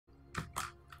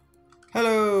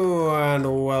Hello and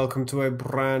welcome to a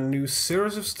brand new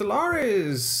series of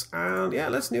Stellaris, and yeah,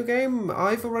 let's new game.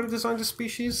 I've already designed the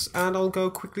species and I'll go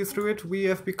quickly through it. We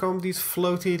have become these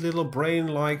floaty little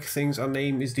brain-like things. Our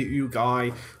name is the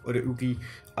Ugai, or the Ugi,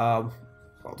 well,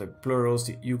 the plurals,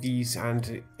 the Ugis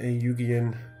and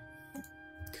Yugian.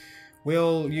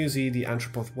 We'll use the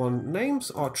Anthropod 1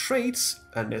 names. Our traits,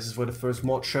 and this is where the first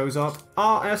mod shows up,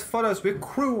 are as follows. We're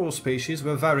cruel species,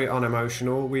 we're very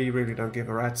unemotional, we really don't give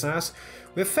a rat's ass.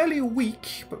 We're fairly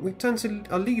weak, but we tend to,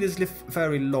 our leaders live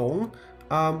very long.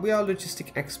 We are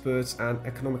logistic experts and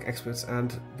economic experts,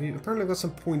 and we apparently got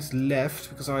some points left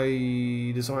because I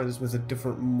designed this with a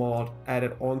different mod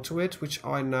added onto it, which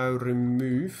I now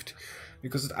removed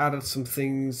because it added some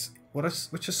things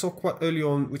which I saw quite early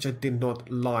on, which I did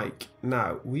not like.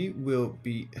 Now, we will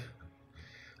be...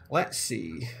 Let's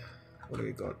see. What do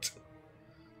we got?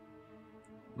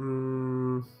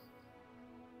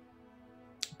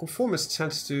 Conformist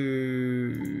tends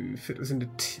to fit within the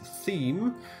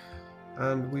theme.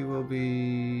 And we will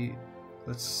be...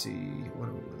 Let's see.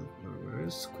 Where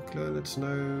is? Quick learn. It's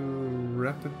no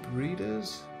rapid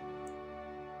breeders.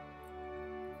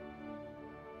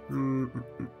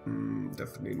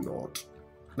 Definitely not.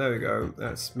 There we go.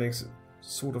 That makes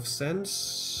sort of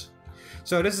sense.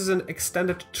 So this is an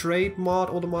extended trade mod.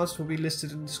 All the mods will be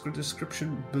listed in the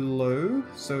description below.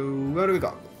 So where do we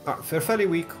go? They're fairly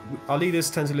weak. Our leaders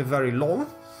tend to live very long.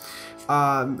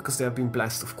 Because they have been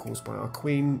blessed, of course, by our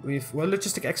queen. We're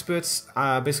logistic experts,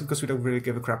 basically because we don't really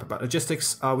give a crap about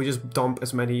logistics. We just dump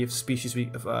as many species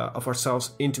of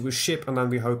ourselves into a ship, and then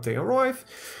we hope they arrive.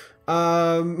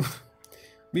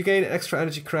 We gain extra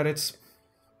energy credits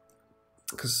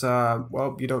because,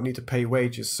 well, you don't need to pay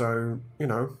wages, so, you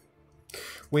know.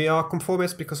 We are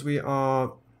conformist because we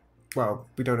are, well,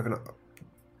 we don't have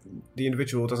the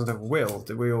individual doesn't have a will.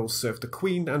 The will serve the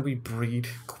queen, and we breed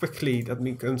quickly. That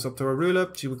means comes up to our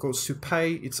ruler. She will call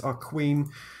Supay. It's our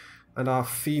queen, and our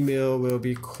female will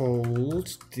be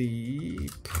called the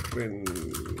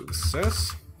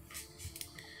princess.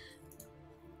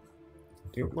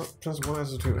 What plus one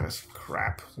has to do this?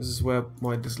 Crap. This is where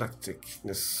my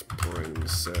dyslexicness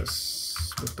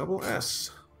princess with double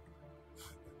S.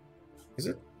 Is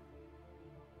it?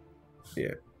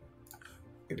 Yeah.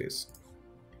 It is.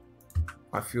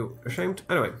 I feel ashamed.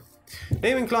 Anyway.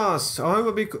 Naming class. Our home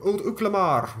will be called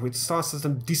Uklamar, with star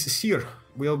system Disir.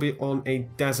 We'll be on a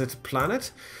desert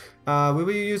planet. We'll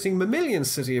be using mammalian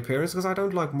city appearance because I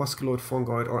don't like musculoid,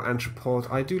 fungoid, or anthropod.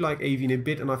 I do like avian a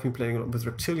bit, and I've been playing a lot with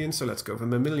reptilian, so let's go for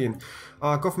mammalian.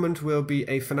 Our government will be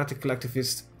a fanatic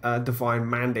collectivist, divine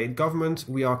mandate government.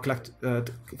 We are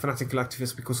fanatic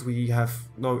collectivist because we have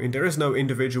there is no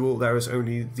individual, there is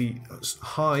only the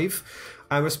hive.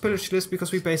 And we're spiritualist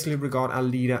because we basically regard our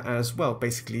leader as, well,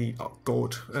 basically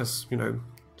God, as, you know,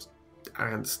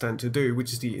 ants tend to do,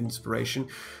 which is the inspiration.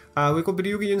 We've got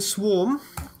Bedugian Swarm,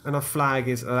 and our flag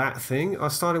is that thing. Our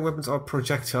starting weapons are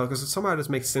projectile, because somehow this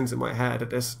makes sense in my head that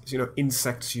there's, you know,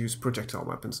 insects use projectile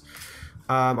weapons.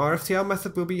 Our FTL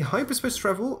method will be hyperspace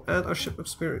travel, and our ship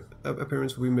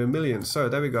appearance will be mammalian. So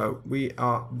there we go. We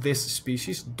are this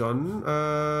species. Done.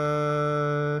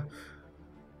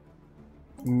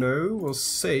 No, we'll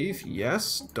save.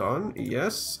 Yes, done.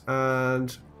 Yes,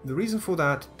 and the reason for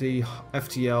that, the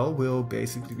FTL will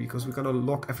basically be because we're going to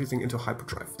lock everything into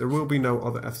hyperdrive. There will be no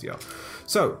other FTL.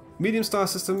 So, medium star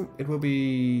system, it will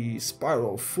be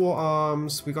spiral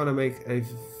forearms. We're going to make a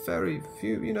very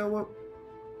few, you know what,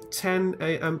 10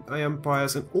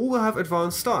 empires, and all will have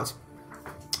advanced stars.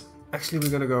 Actually, we're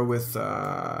going to go with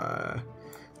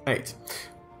 8.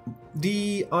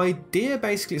 The idea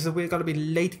basically is that we're going to be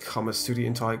latecomers to the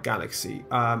entire galaxy,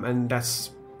 and that's,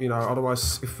 you know,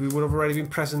 otherwise, if we would have already been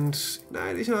present,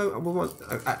 you know,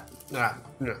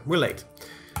 we're late.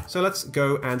 So let's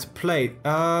go and play.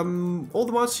 All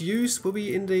the mods used will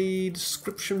be in the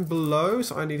description below,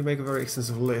 so I need to make a very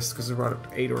extensive list because there are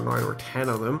about 8 or 9 or 10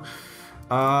 of them.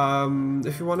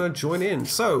 If you want to join in.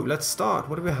 So let's start.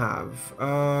 What do we have?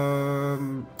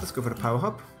 Let's go for the power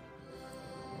hub.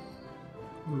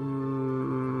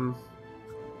 I'm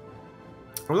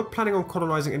not planning on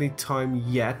colonizing any time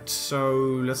yet, so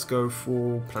let's go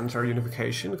for planetary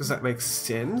unification because that makes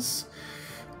sense.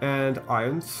 And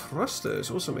iron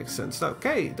thrusters also makes sense.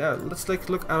 Okay, let's take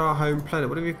a look at our home planet.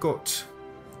 What have we got?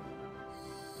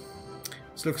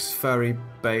 This looks very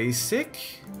basic.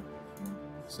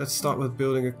 So let's start with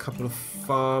building a couple of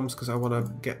farms because I want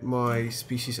to get my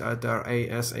species out there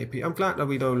ASAP. I'm glad that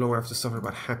we no longer have to suffer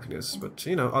about happiness, but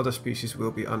you know, other species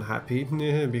will be unhappy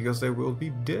because they will be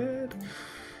dead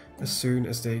as soon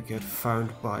as they get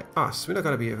found by us. We're not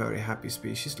going to be a very happy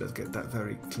species. Let's get that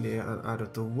very clear and out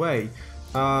of the way.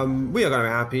 we are going to be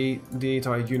happy. The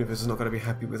entire universe is not going to be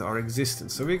happy with our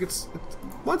existence. So we could,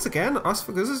 once again, ask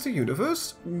for this is the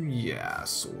universe? Yeah,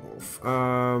 sort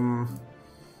of.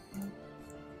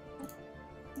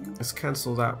 Let's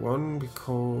cancel that one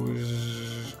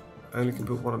because I only can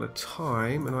put one at a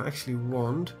time, and I actually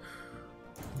want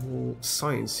more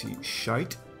sciencey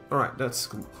shite. Alright, let's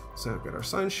so get our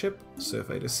science ship,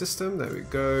 survey the system, there we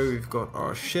go. We've got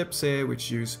our ships here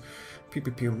which use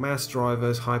PPP mass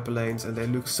drivers, hyperlanes, and they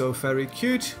look so very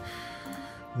cute.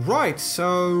 Right,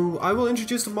 so I will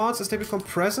introduce the mods as they become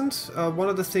present. One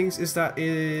of the things is that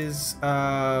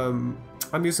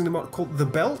I'm using the mod called The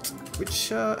Belt,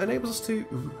 which enables us to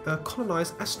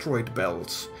colonize asteroid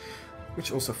belts,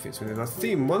 which also fits within our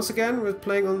theme. Once again, we're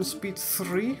playing on speed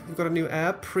 3. We've got a new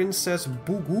heir, Princess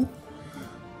Bugu.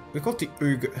 We got the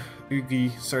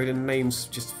Ugi, sorry, the names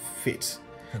just fit.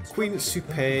 Queen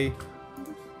Supay,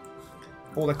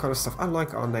 all that kind of stuff. I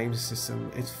like our name system.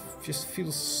 It just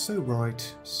feels so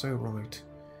right, so right.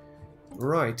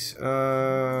 Right,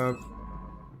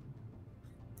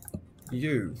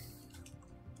 you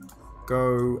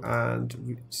go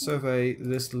and survey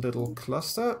this little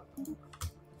cluster,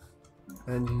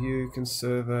 and you can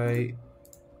survey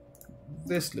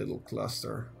this little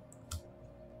cluster.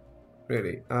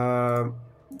 Really,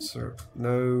 so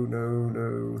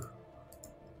no.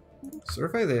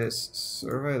 Survey this,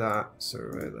 survey that,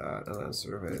 and then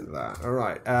survey that.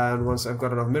 Alright, and once I've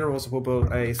got enough minerals, we'll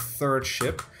build a third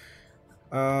ship.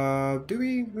 Do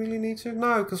we really need to?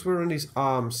 No, because we're in these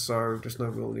arms, so there's no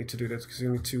real need to do that, because there's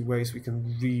only 2 ways we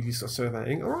can really start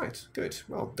surveying. Alright, good.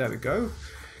 Well, there we go.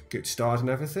 Good start and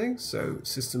everything. So,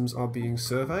 systems are being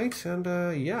surveyed, and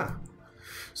yeah.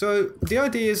 So, the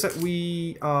idea is that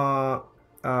we are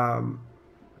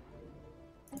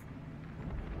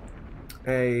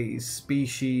a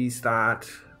species that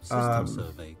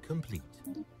survey complete.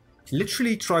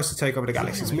 Literally tries to take over the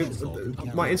galaxies.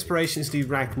 My inspiration is the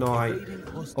Ragnar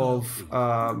of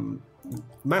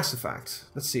Mass Effect.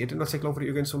 Let's see, it did not take long for the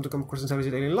Ugin to come across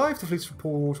intelligent alien life. The fleet's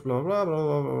report, blah blah blah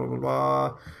blah blah blah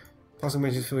blah. Passing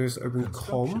mentions failures to open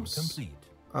comms.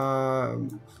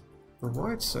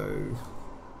 Alright, so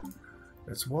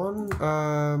that's one.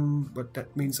 But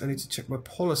that means I need to check my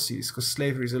policies, because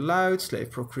slavery is allowed,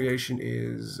 slave procreation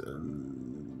is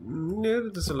no,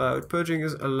 that is allowed, purging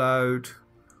is allowed.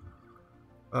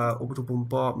 Orbital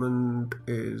bombardment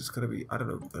is gonna be, I don't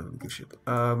know, give a shit.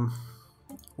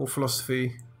 War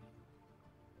philosophy.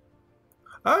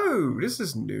 Oh, this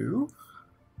is new.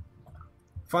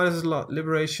 Finance is a lot.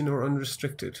 Liberation or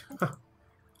unrestricted. Huh.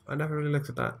 I never really looked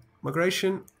at that.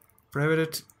 Migration,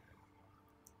 prohibited.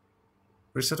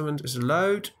 Resettlement is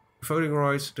allowed. Voting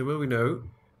rights, there will be no.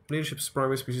 Leadership is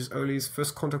primary species only.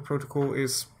 First contact protocol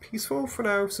is peaceful for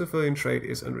now. Civilian trade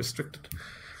is unrestricted.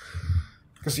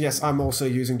 Because yes, I'm also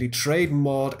using the trade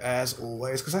mod as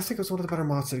always, because I think it's one of the better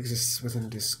mods that exists within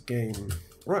this game.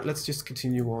 Right, let's just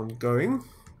continue on going.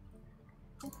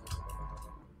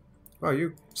 Oh,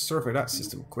 you survey that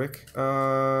system quick.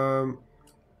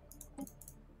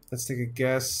 Let's take a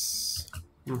guess.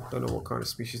 Don't know what kind of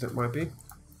species that might be.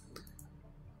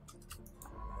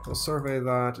 I'll survey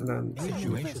that and then...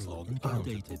 Situation log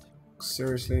updated.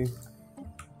 Seriously?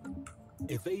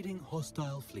 Evading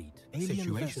hostile fleet.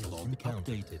 Situation log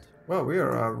updated. Well, we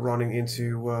are running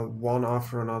into one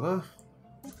after another.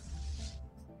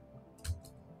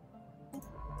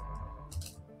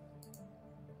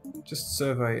 Just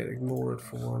survey it, ignore it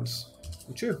for once.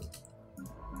 Would you?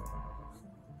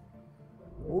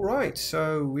 Alright,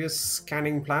 so we're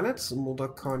scanning planets and all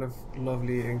that kind of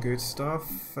lovely and good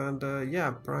stuff. And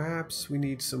yeah, perhaps we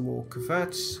need some more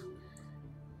corvettes.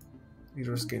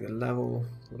 Leaders gain a level.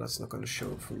 Well, that's not going to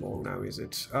show up for long now, is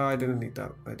it? I didn't need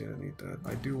that. I didn't need that.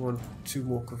 I do want 2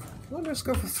 more corvettes. Well, let's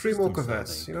go for 3 more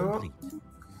corvettes. You know what?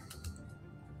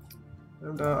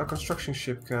 And a construction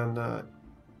ship can,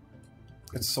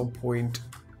 at some point,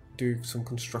 do some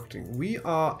constructing. We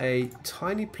are a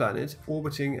tiny planet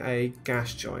orbiting a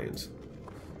gas giant.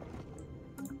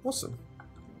 Awesome.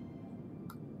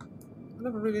 I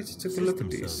never really took a look at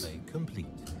these. Complete.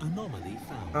 Anomaly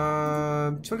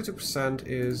found. 22%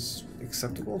 is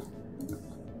acceptable.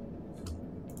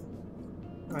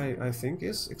 I think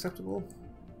is acceptable.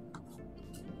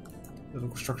 Little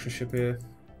construction ship here.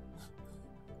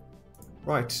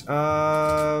 Right.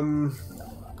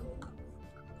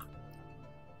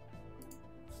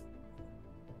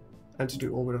 And to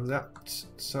do orbit of that.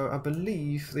 So I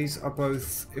believe these are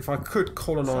both, if I could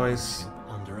colonize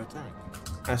under attack.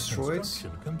 Asteroids.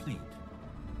 Complete.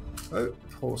 Oh,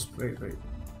 pause, wait.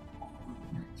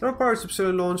 Several pirates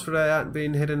subsequently launched for they had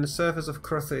been hidden in the surface of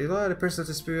Crothe. The person that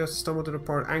the spirit stumbled to the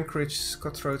port anchorage,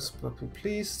 cutthroats not been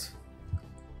pleased.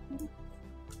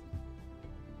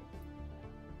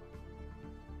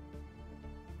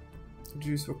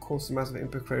 Juice will cause a massive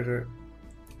impact crater.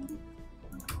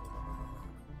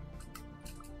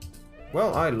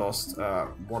 Well, I lost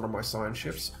one of my science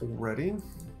ships already.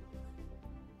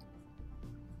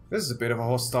 This is a bit of a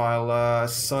hostile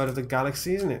side of the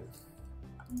galaxy, isn't it?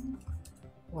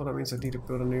 Well, that means I need to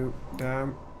build a new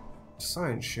damn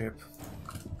science ship.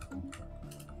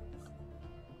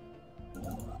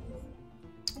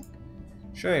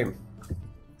 Shame.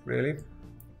 Really?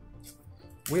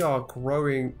 We are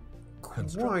growing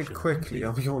quite quickly,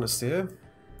 I'll be honest here.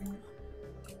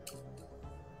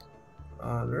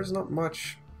 There's not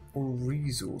much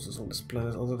resources on this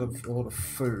planet other than a lot of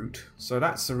food. So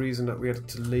that's the reason that we had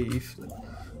to leave.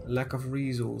 Lack of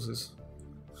resources.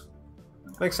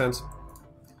 Makes sense.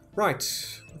 Right.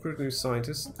 Recruit a new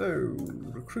scientist. No,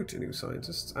 recruit a new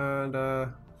scientist. And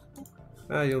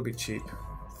you'll be cheap.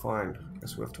 Fine.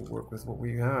 Guess we have to work with what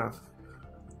we have.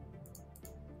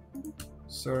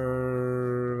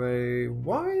 Survey.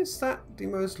 Why is that the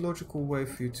most logical way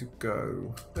for you to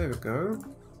go? There we go.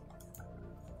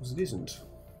 Because it isn't.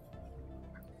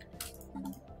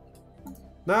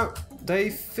 Now, they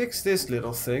fixed this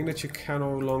little thing that you can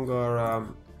no longer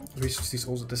reach these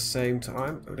holes at the same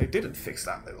time. Oh, they didn't fix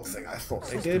that little thing. I thought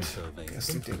they did. Guess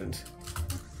they didn't.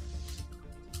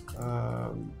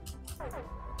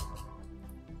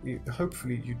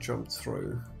 Hopefully you jumped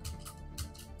through.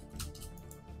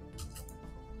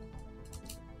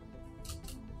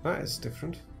 That is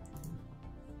different.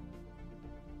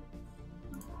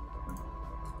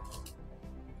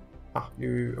 Ah,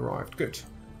 you arrived. Good.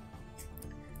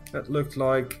 That looked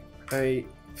like a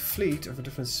fleet of a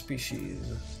different species.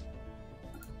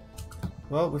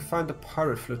 Well, we found the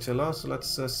pirate flotilla, so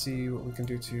let's see what we can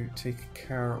do to take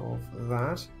care of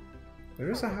that.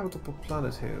 There is a habitable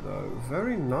planet here, though.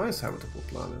 Very nice habitable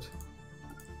planet.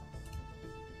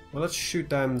 Well, let's shoot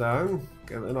them down.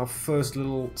 Get in our first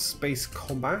little space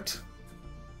combat.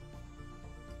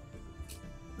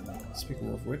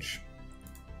 Speaking of which,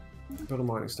 build a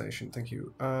mining station. Thank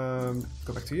you.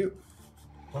 Go back to you.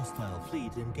 Hostile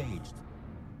fleet engaged.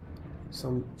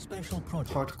 Some Special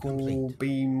project particle complete.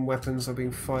 beam weapons are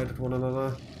being fired at one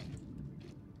another.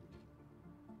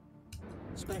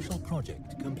 Special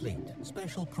project complete.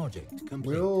 Special project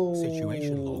complete. Will...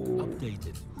 Situation log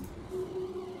updated.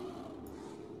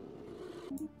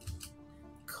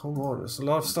 Come on, there's a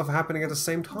lot of stuff happening at the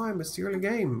same time. It's the early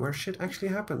game where shit actually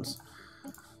happens.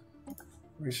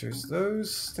 Research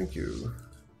those. Thank you.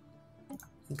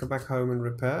 Come back home and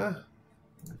repair.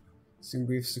 Seems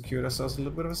we've secured ourselves a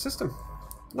little bit of a system.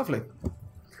 Lovely.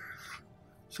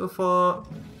 So far,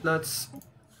 let's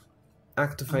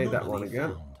activate that one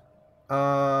again.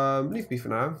 Leave me for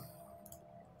now.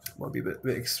 Might be a bit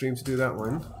extreme to do that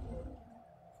one.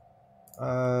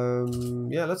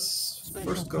 Yeah, let's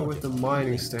first go with the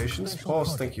mining stations.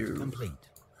 Pause, thank you.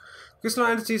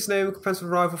 Crystalline entities named compensable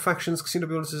rival factions,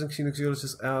 xenobiologists and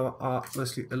xenobiologists are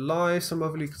mostly alive. Some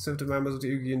overly conservative members of the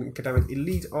Ugian academic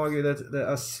elite argue that they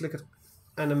are slick at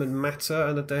animate matter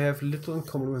and that they have little in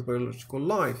common with biological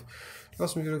life. The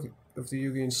vast majority of the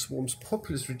Ugian swarm's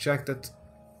populace reject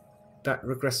that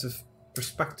regressive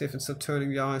perspective, instead of turning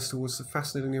the eyes towards the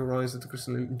fascinating new horizons that the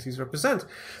crystalline entities represent.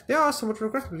 They are somewhat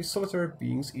regrettably solitary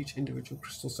beings, each individual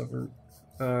crystal sovereign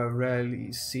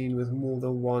rarely seen with more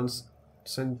than one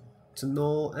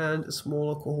sentinel and a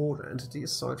smaller cohort entity,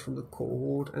 aside from the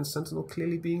cohort and sentinel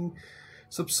clearly being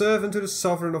subservient to the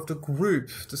sovereign of the group.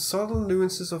 The subtle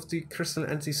nuances of the crystalline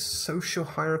entity's social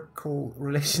hierarchical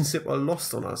relationship are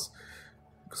lost on us,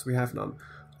 because we have none,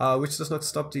 which does not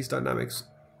stop these dynamics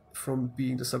from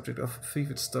being the subject of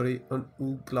vivid study on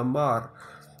Uglamar.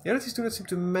 The entities do not seem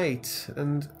to mate,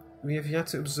 and we have yet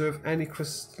to observe any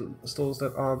crystals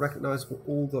that are recognizable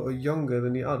older or younger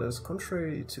than the others.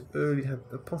 Contrary to early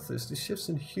hypotheses, the shifts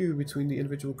in hue between the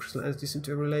individual crystal entities seem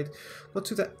to relate not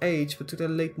to their age, but to their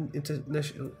latent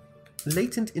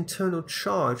internal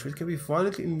charge, which can be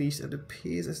violently unleashed and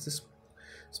appears as the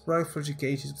sprite fudgy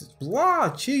gauges.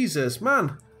 Wow, Jesus,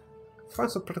 man!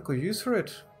 Find some practical use for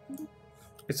it.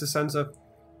 It's a sensor,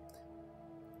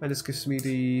 and this gives me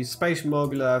the space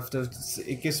mobile.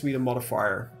 It gives me the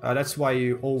modifier. That's why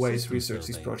you always research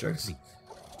these projects.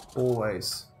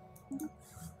 Always.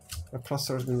 A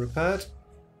cluster has been repaired.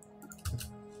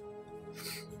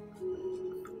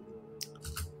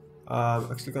 I'm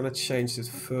actually gonna change this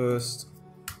first.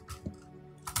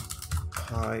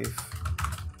 Hive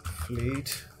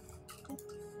fleet.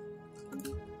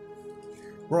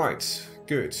 Right,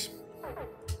 good.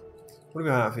 What do we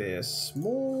have here?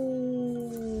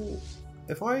 Small...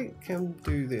 If I can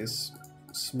do this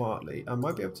smartly, I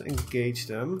might be able to engage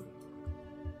them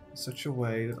in such a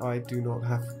way that I do not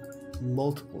have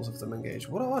multiples of them engaged.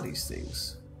 What are these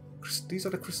things? These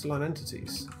are the crystalline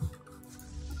entities.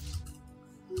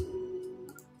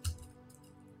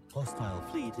 Hostile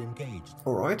fleet engaged.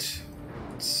 Alright,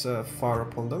 let's fire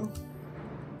upon them.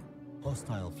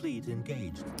 Hostile fleet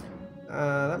engaged.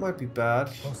 That might be bad.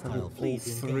 Hostile All fleet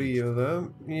three engaged. of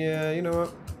them. Yeah, you know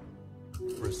what?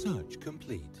 Research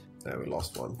complete. There, we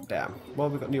lost one. Damn. Well,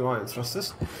 we've got new ion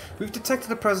thrusters. We've detected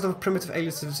the presence of a primitive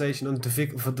alien civilization on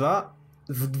Dvik Vdva,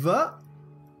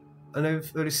 an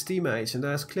early steam age, and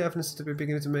there's clear evidence that we're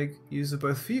beginning to make use of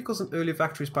both vehicles and early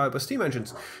factories powered by steam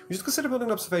engines. We should consider building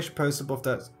an observation post above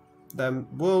them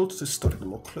world to study them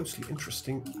more closely.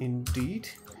 Interesting indeed.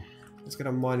 Let's get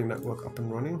our mining network up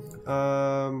and running.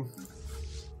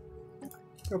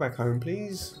 Go back home,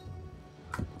 please.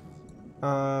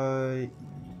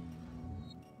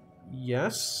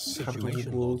 Yes,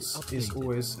 habitable worlds is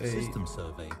always a System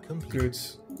survey complete. good.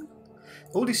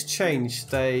 All these change,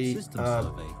 they System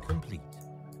survey complete.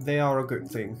 they are a good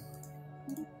thing.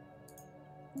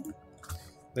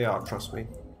 They are, trust me.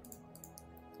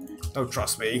 Don't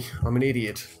trust me, I'm an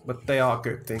idiot, but they are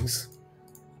good things.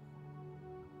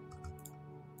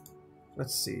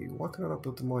 Let's see, why can I not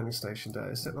build the mining station there?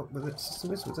 Is that not with its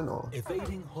system is within our?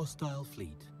 Evading hostile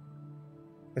fleet.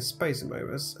 It's Space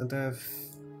Invaders, and they've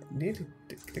nearly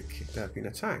they've been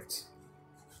attacked.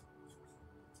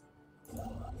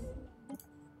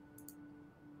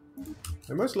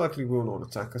 They most likely will not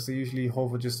attack us. They usually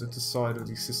hover just at the side of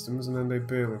these systems and then they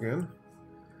bail again.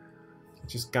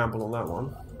 Just gamble on that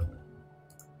one.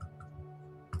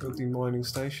 Build the mining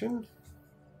station.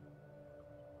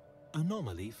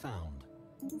 Anomaly found.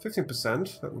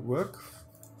 15%, that would work.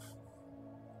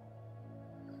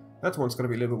 That one's going to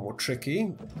be a little bit more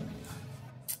tricky.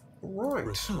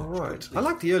 Alright, alright. I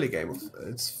like the early game.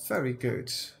 It's very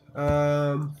good.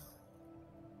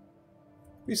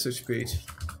 Research speed.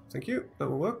 Thank you, that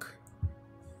will work.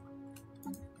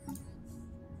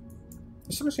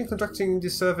 Someone's been conducting the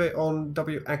survey on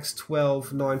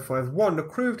WX12951. The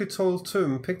crew of the Toil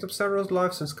Tomb picked up several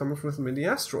life signs coming from within the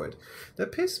asteroid. There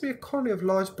appears to be a colony of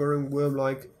large burrowing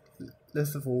worm-like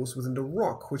lithivores within the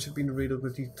rock, which have been riddled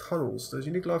with these tunnels. Those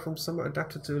unique life forms somewhat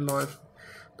adapted to life,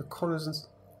 the coldness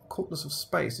of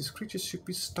space. These creatures should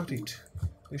be studied.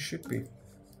 They should be.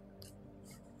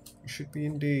 They should be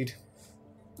indeed.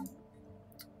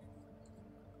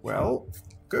 Well,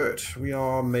 good. We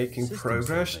are making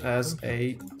progress as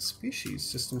a species.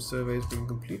 System survey has been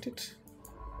completed.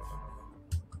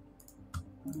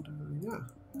 And, yeah.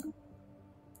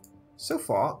 So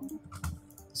far,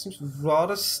 it seems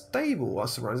rather stable. Our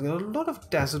surroundings. A lot of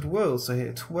desert worlds are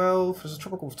here. 12. There's a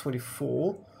tropical of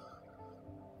 24.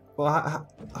 Well,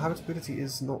 habitability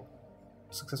is not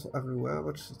successful everywhere,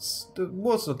 but it's the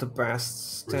world's not the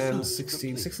best. 10,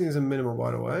 16. 16 is a minimum, by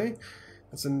the way.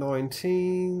 That's a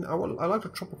 19. I like the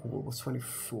tropical world with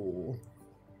 24.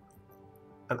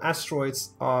 And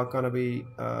asteroids are going to be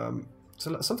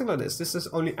so something like this. This is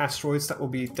only asteroids that will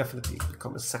be definitely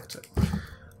become a sector.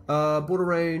 Border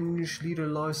range, leader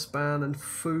lifespan, and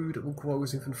food that will grow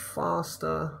even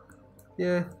faster.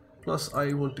 Yeah. Plus,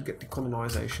 I want to get the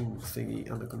colonization thingy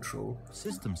under control.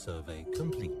 System survey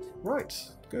complete. Right.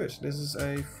 Good. This is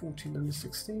a 14 and a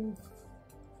 16.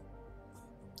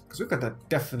 Because we're gonna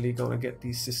definitely gonna get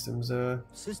these systems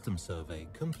System survey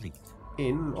complete.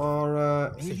 in our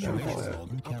Empire.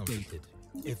 Updated.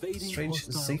 Evading strange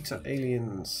hostile Zeta fleet.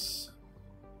 aliens.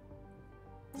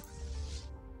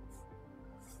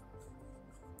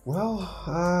 Well,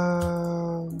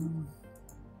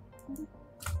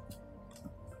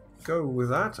 go with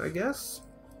that, I guess.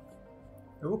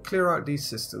 And we'll clear out this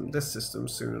system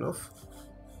soon enough.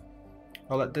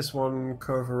 I'll let this one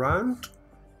curve around.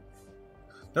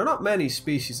 There are not many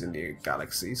species in the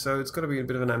galaxy, so it's going to be a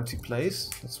bit of an empty place.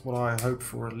 That's what I hope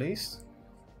for, at least.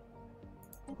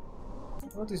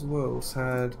 All these worlds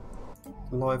had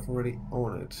life already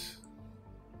on it.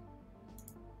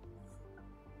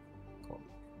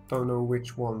 Don't know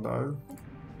which one, though.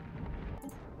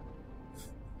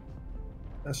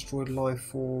 Asteroid life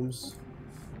forms.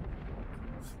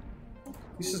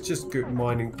 These are just good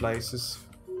mining places.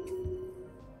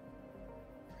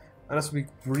 And as we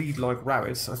breed like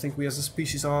rabbits, I think we as a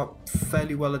species are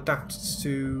fairly well adapted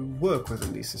to work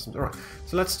within these systems. Alright,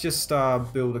 so let's just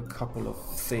build a couple of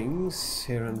things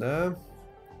here and there.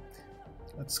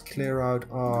 Let's clear out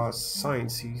our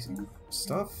sciencey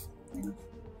stuff.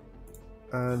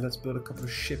 And let's build a couple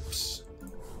of ships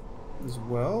as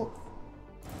well.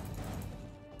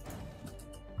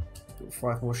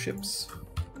 5 more ships.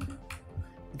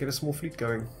 Get a small fleet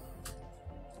going.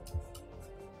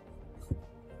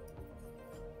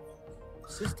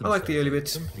 I like the early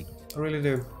bits. I really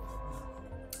do.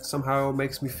 Somehow it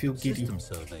makes me feel giddy. System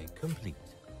survey complete.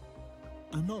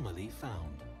 Anomaly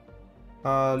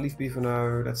found. Leave me for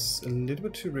now. That's a little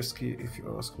bit too risky, if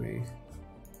you ask me.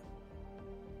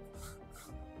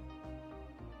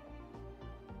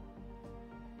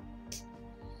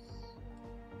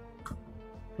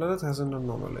 Planet has an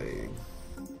anomaly.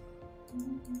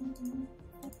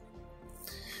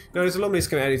 No, there's a lot of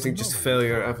risk in anything, just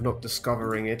failure of not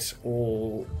discovering it,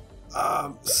 or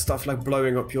stuff like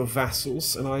blowing up your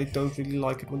vassals, and I don't really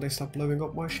like it when they start blowing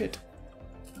up my shit.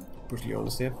 Brutally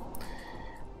honest here.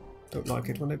 Don't like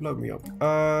it when they blow me up.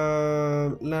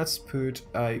 Let's put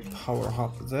a power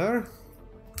hub there.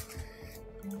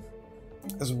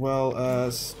 As well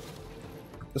as...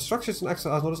 The structures in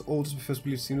Exile are not as old as we first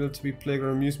believed, seem to be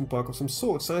playground amusement park of some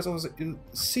sort. Science Officer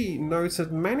C notes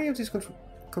that many of these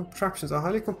contraptions are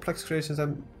highly complex creations that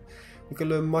we can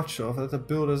learn much of, and that the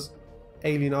builder's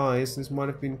alien eyes, this might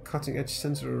have been cutting-edge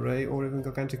sensor array or even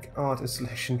gigantic art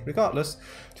installation. Regardless,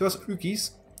 to us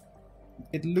Oogies,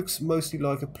 it looks mostly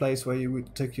like a place where you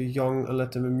would take your young and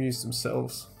let them amuse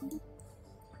themselves.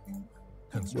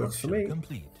 Works for me.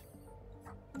 Complete.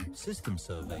 System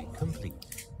survey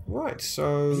complete. Right,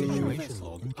 so Situation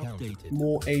log updated.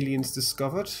 more aliens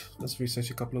discovered. Let's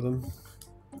research a couple of them.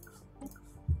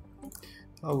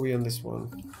 How are we on this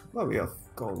one? Well, we have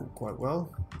gone quite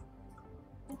well.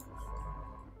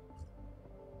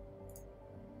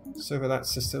 Survey that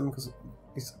system because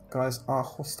these guys are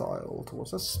hostile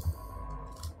towards us.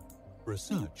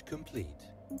 Research complete.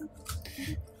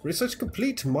 Research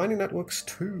complete. Mining networks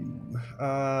 2.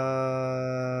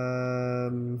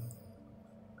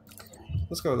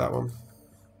 Let's go with that one.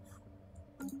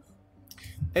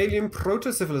 Alien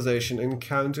proto-civilization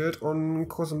encountered on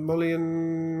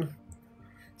Cosmolian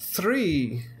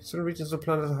 3. Certain regions of the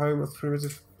planet are home of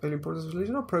primitive alien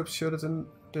proto-civilization. Our probes show that the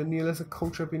Neolithic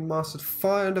culture have been mastered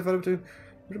fire and developed a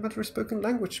rudimentary spoken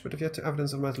language, but have yet to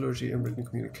evidence of metallurgy and written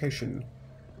communication.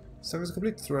 Service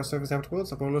complete. Through our service habitable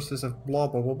worlds, our list of blah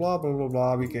blah blah blah blah blah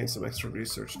blah. We gained some extra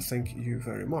research. Thank you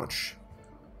very much.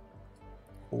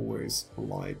 Always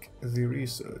like the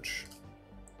research.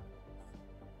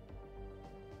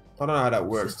 I don't know how that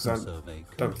works because I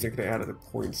don't think they added the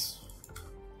points.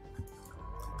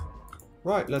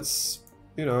 Right, let's,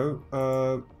 you know,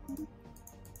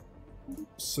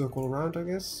 circle around, I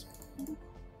guess.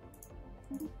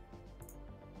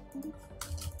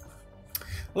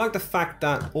 I like the fact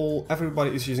that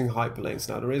everybody is using hyperlanes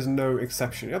now. There is no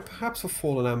exception. Yeah, perhaps for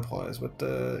fallen empires, but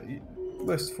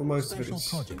for most of it, it's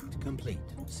project complete.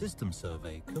 System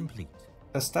survey complete.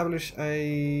 Establish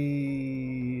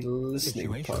a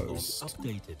listening Situation post. log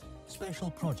updated.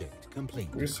 Special project complete.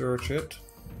 Research it.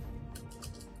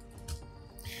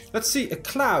 Let's see. A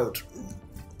cloud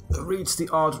reads the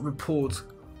art report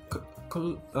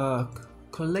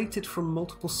collated from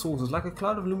multiple sources, like a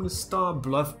cloud of luminous star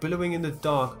bluff billowing in the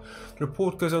dark. The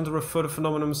report goes on to refer to the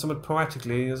phenomenon somewhat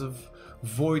poetically as a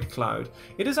void cloud.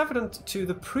 It is evident to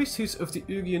the priesthoods of the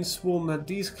Oogian swarm that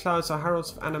these clouds are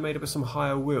heralds animated by some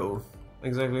higher will.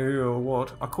 Exactly who or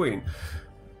what? Our queen.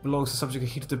 Belongs to subject of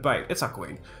heated debate. It's our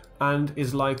queen. And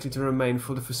is likely to remain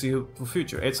for the foreseeable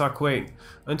future. It's our queen.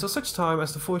 Until such time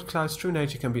as the void cloud's true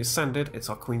nature can be ascended, it's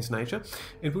our queen's nature,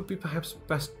 it would be perhaps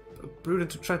best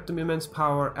prudent to tread the immense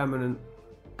power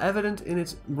evident in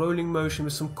its rolling motion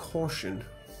with some caution.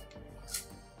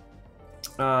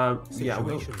 Yeah,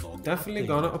 we're definitely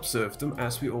gonna observe them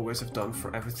as we always have done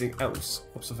for everything else.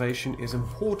 Observation is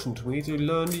important. We need to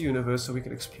learn the universe so we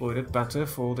can exploit it better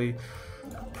for the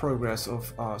progress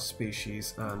of our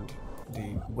species and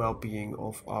the well-being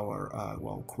of our,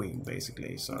 well, queen,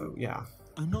 basically. So, yeah.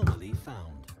 Anomaly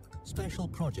found. Special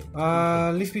project.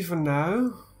 Leave me for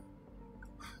now.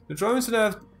 The drones that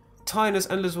have tireless,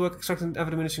 endless work extracting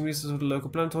ever-diminishing resources of the local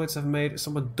planetoids have made it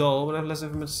somewhat dull, but have less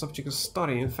of a subject of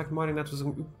study. In fact, mining networks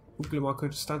of Ooglimar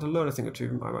could stand to learn a thing or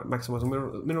two by maximizing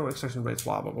mineral extraction rates,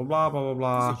 blah blah blah blah blah blah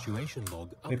blah. Situation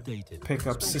log updated. Pick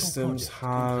up systems,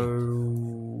 how...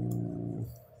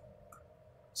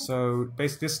 So,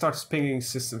 basically this starts pinging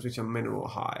systems which are mineral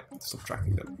high. Stop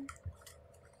tracking them.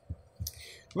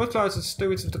 Void clouds are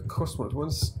stewards of the cosmos.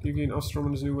 Once Oogian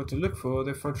astronomers knew what to look for,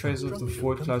 they found traces of the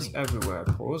void clouds everywhere.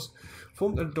 Pause.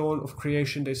 Formed at dawn of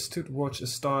creation, they stood watch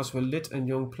as stars were lit and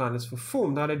young planets were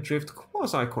formed. Now they drift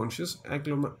quasi-conscious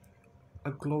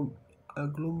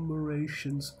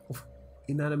agglomerations of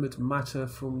inanimate matter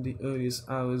from the earliest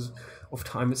hours of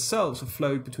time itself, so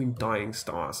flowed between dying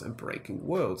stars and breaking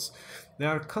worlds. They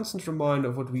are a constant reminder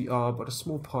of what we are, but a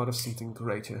small part of something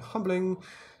greater. Humbling.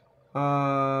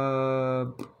 Alright,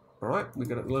 we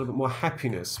got a little bit more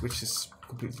happiness, which is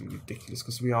completely ridiculous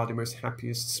because we are the most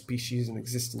happiest species in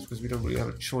existence because we don't really have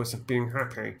a choice of being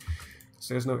happy.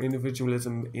 So there's no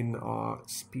individualism in our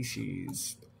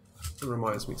species. It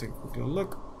reminds me to take a quick little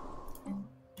look.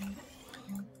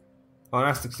 Our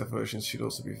aesthetics diversions should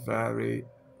also be very,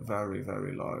 very,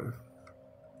 very low.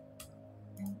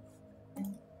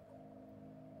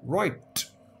 Right.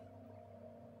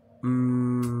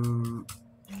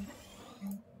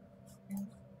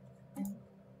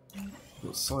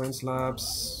 Science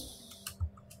labs.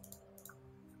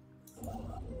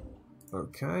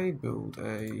 Okay, build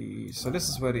a... So this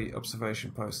is where the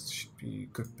observation post should be,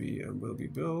 could be, and will be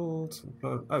built.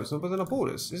 Oh, it's not within our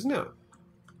borders, isn't it?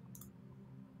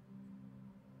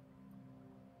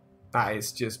 Ah,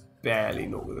 it's just barely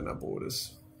not within our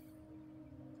borders.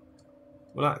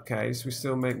 Well, in that case, we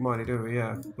still make money, do we?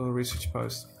 Yeah, build a research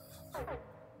post.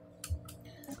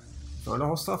 Find a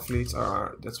hostile fleet.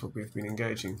 Alright, that's what we've been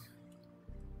engaging.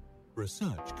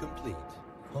 Research complete.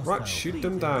 Right, shoot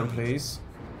them down, please.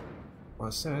 I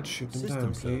said, shoot them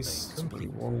down, please. It's only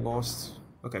one lost.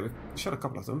 Okay, we shot a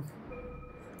couple of them.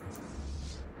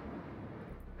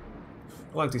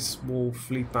 I like these small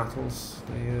fleet battles.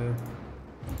 They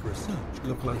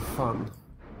look like fun.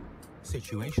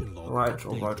 Situation log.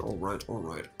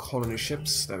 Alright. Colony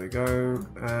ships, there we go.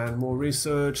 And more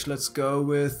research. Let's go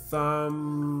with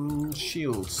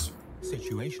shields.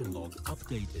 Situation log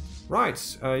updated. Right,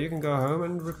 you can go home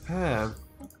and repair.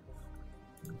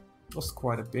 Lost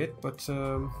quite a bit, but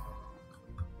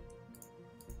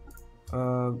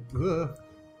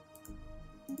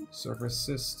server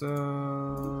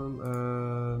system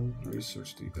and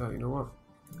research data. Oh, you know what?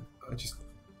 I just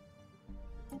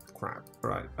crap.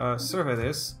 Right, survey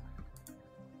this.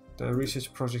 The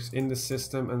research projects in the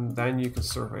system, and then you can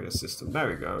survey the system. There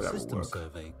we go. That will work.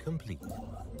 Survey complete.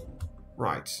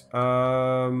 Right.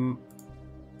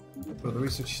 Got the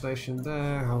research station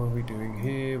there. How are we doing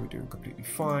here? We're doing completely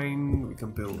fine. We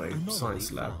can build a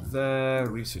science lab there.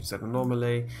 Research that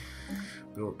anomaly.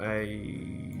 Build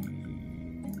a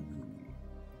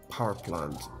power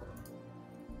plant.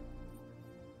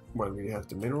 When we have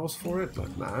the minerals for it,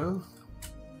 like now.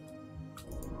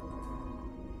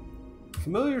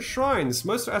 Familiar shrines.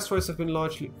 Most asteroids have been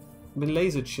largely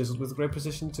laser chiseled with great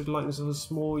precision to the likeness of a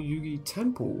small Yugi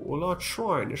temple or large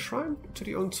shrine. A shrine to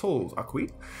the untold,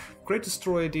 Akwi, great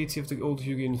destroyer deity of the old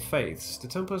Yugian faiths. The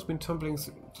temple has been tumbling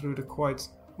through the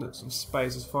quietness of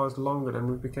space as far as longer than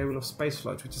would be capable of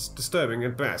spaceflight, which is disturbing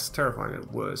at best, terrifying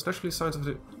at worst. Naturally, signs of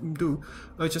it do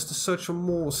are just to search for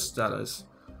more Stellaris.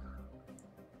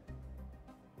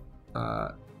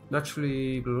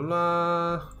 Naturally, blah blah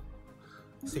blah.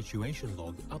 Situation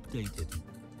log updated.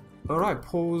 Alright,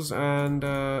 pause and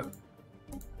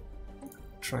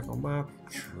track on map.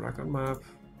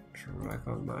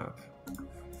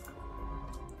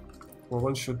 Well,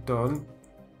 once you're done,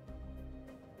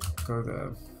 go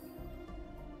there.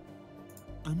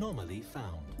 Anomaly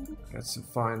found. That's some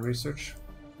fine research.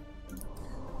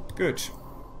 Good.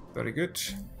 Very good.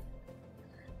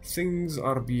 Things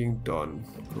are being done.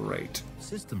 Great.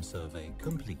 System survey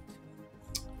complete.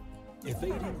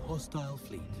 Evading hostile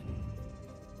fleet.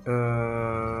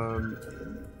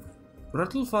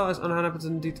 Rattlefire is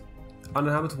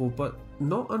uninhabitable, but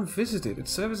not unvisited. It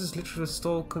serves as literally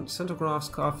stole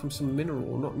centigraphs carved from some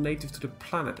mineral not native to the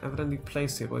planet, evidently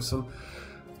placed here by some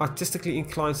artistically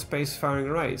inclined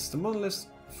spacefaring race. The monolith's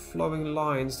flowing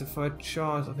lines defy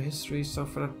charts of history so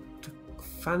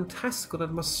fantastical that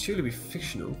it must surely be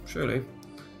fictional. Surely.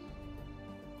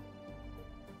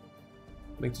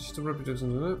 Make digital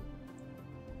reproductions of it.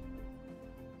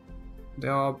 They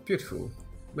are beautiful.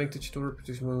 Make digital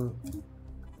reproduction.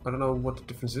 I don't know what the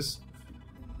difference is.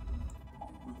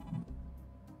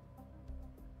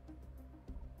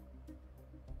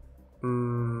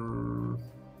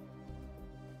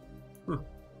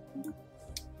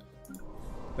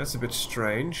 That's a bit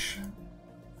strange.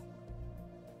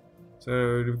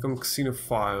 So they become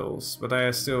xenophiles, but they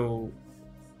are still.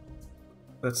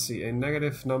 Let's see. A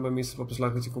negative number means the populace is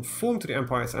likely to conform to the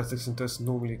Empire's ethics, and thus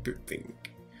normally a good thing.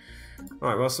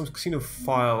 Alright, well, some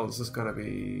xenophiles is gonna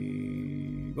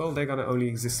be... Well, they're gonna only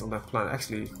exist on that planet.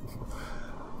 Actually,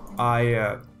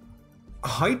 I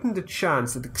heightened the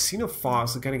chance that the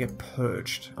xenophiles are gonna get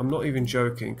purged. I'm not even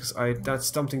joking, because that's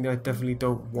something that I definitely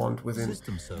don't want within...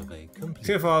 System survey complete.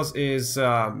 Xenophiles is...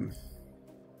 a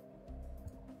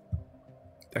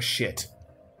shit.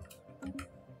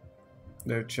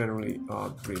 they generally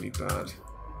are really bad.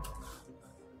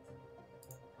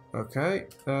 Okay,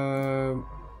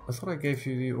 I thought I gave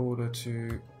you the order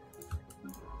to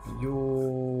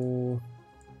your...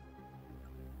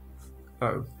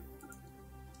 Oh.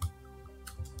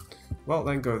 Well,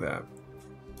 then go there.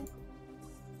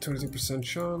 22%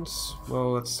 chance.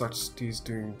 Well, let's start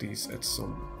doing these at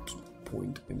some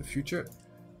point in the future.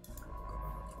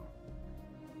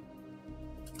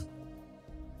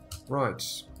 Right.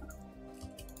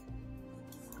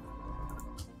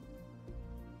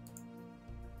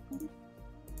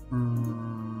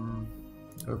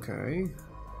 Okay.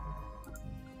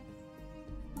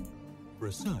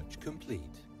 Research complete.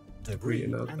 Debris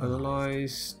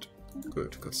analyzed.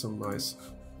 Good, got some nice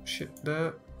shit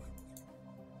there.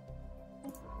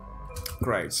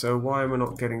 Great, so why am I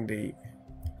not getting the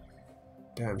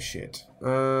damn shit?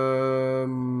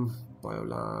 Biolab,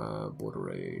 border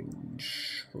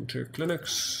range, frontier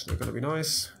clinics, they're gonna be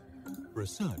nice.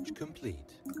 Research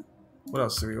complete. What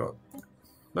else have we got?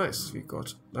 Nice, we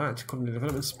got that. Colony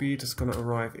development speed is gonna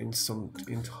arrive in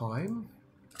time.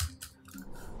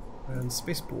 And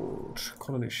spaceport,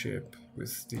 colony ship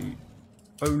with the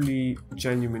only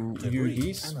genuine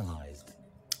UEs.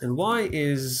 And why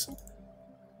is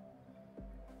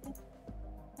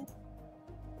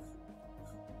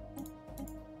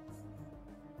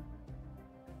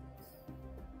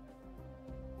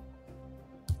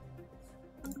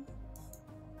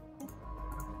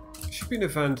should be an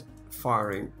event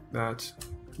firing that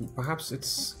perhaps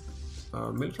it's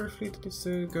military fleet that needs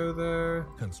to go there.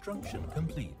 Construction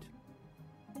complete.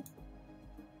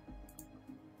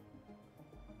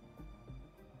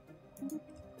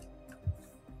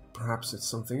 Perhaps it's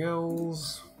something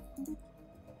else.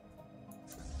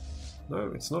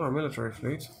 No, it's not our military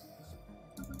fleet.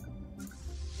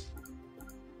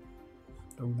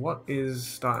 And what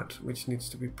is that which needs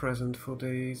to be present for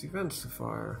these events to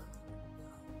fire?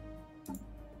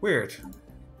 Weird.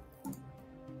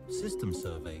 System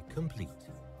survey complete.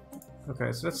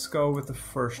 Okay, so let's go with the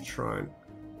first shrine.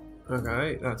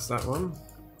 Okay, that's that one.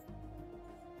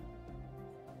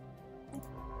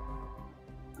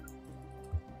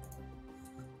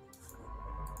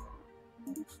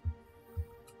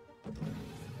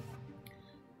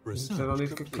 So I need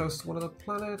to get close to one of the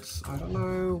planets. I don't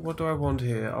know. What do I want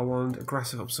here? I want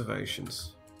aggressive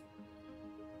observations.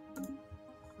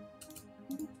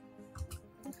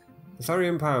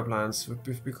 Thorium power plants have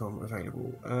become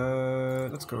available.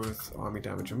 Let's go with army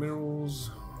damage and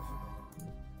minerals.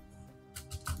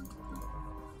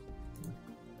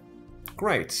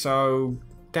 Great, so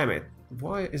damn it.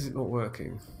 Why is it not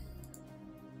working?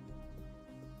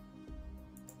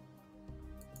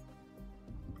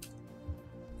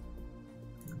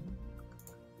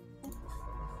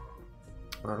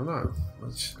 I don't know.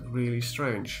 That's really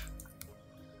strange.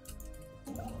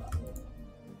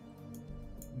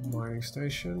 Mining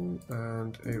station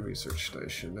and a research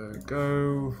station. There we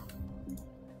go.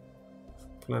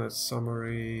 Planet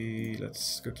summary.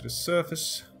 Let's go to the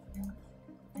surface.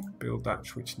 Build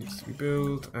that which needs to be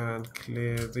built and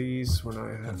clear these when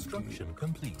I have the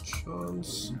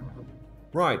chance.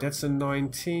 Right, that's a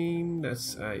 19.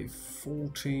 That's a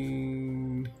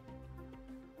 14.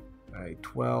 A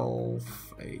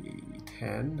 12, a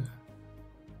 10,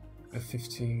 a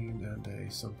 15, and a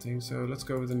something. So let's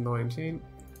go with a 19.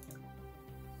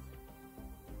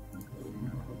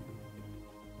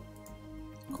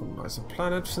 Colonize a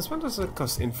planet. Since when does it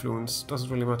cost influence? Doesn't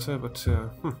really matter, but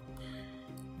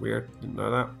weird. Didn't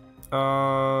know that.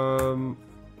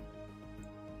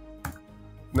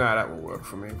 Nah, that won't work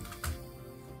for me.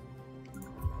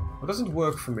 What doesn't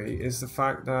work for me is the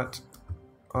fact that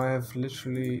I have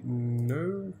literally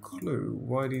no clue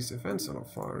why these events are not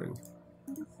firing.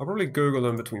 I'll probably Google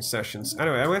them between sessions.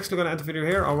 Anyway, I'm actually going to end the video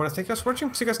here. I want to thank you guys for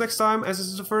watching. See you guys next time. As this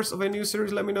is the first of a new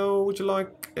series, let me know what you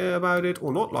like about it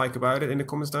or not like about it in the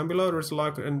comments down below. There's a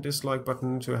like and dislike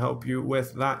button to help you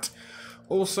with that.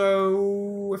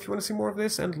 Also, if you want to see more of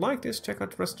this and like this, check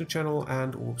out the rest of the channel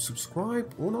and or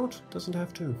subscribe or not. Doesn't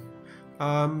have to.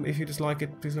 If you dislike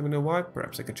it, please let me know why.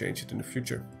 Perhaps I can change it in the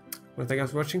future. Well, thank you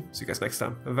guys for watching. See you guys next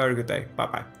time. Have a very good day. Bye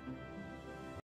bye.